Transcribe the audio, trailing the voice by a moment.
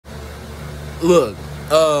Look,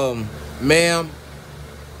 ma'am,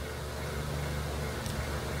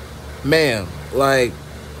 like,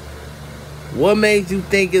 what made you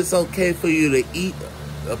think it's okay for you to eat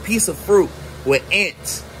a piece of fruit with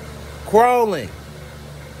ants crawling?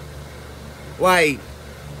 Like,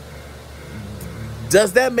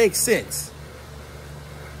 does that make sense?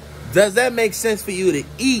 Does that make sense for you to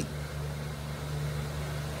eat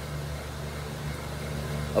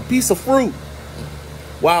a piece of fruit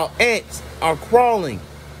while ants are crawling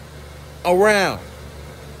around?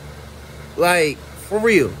 Like, for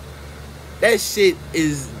real. That shit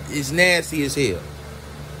is nasty as hell.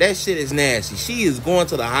 That shit is nasty. She is going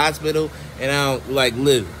to the hospital, and I don't, like,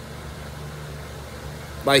 literally.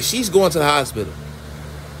 Like, she's going to the hospital.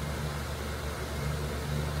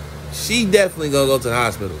 She definitely gonna go to the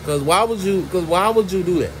hospital. Cause why would you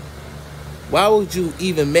do that? Why would you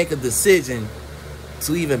even make a decision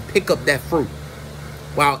to even pick up that fruit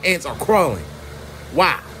while ants are crawling?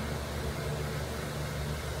 Why?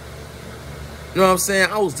 You know what I'm saying?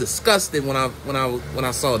 I was disgusted when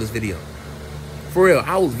I saw this video. For real,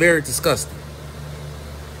 I was very disgusted.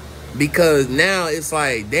 Because now it's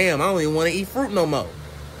like, damn, I don't even want to eat fruit no more.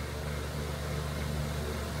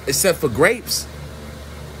 Except for grapes.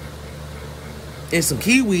 And some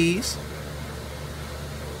kiwis.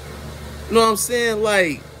 You know what I'm saying?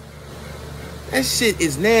 Like, that shit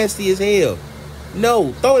is nasty as hell.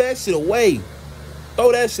 No, throw that shit away.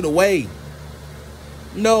 Throw that shit away.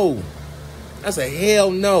 No. That's a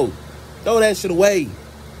hell no. Throw that shit away.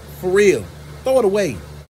 For real. Throw it away.